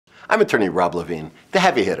I'm attorney Rob Levine, the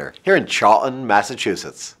heavy hitter, here in Charlton,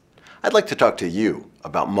 Massachusetts. I'd like to talk to you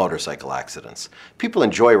about motorcycle accidents. People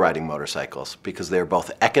enjoy riding motorcycles because they are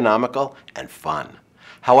both economical and fun.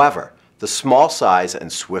 However, the small size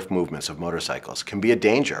and swift movements of motorcycles can be a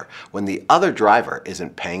danger when the other driver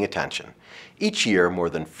isn't paying attention. Each year, more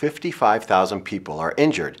than 55,000 people are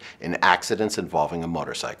injured in accidents involving a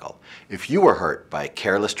motorcycle. If you were hurt by a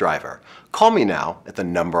careless driver, call me now at the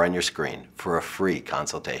number on your screen for a free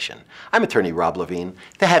consultation. I'm attorney Rob Levine,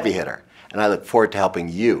 the heavy hitter, and I look forward to helping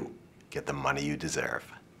you get the money you deserve.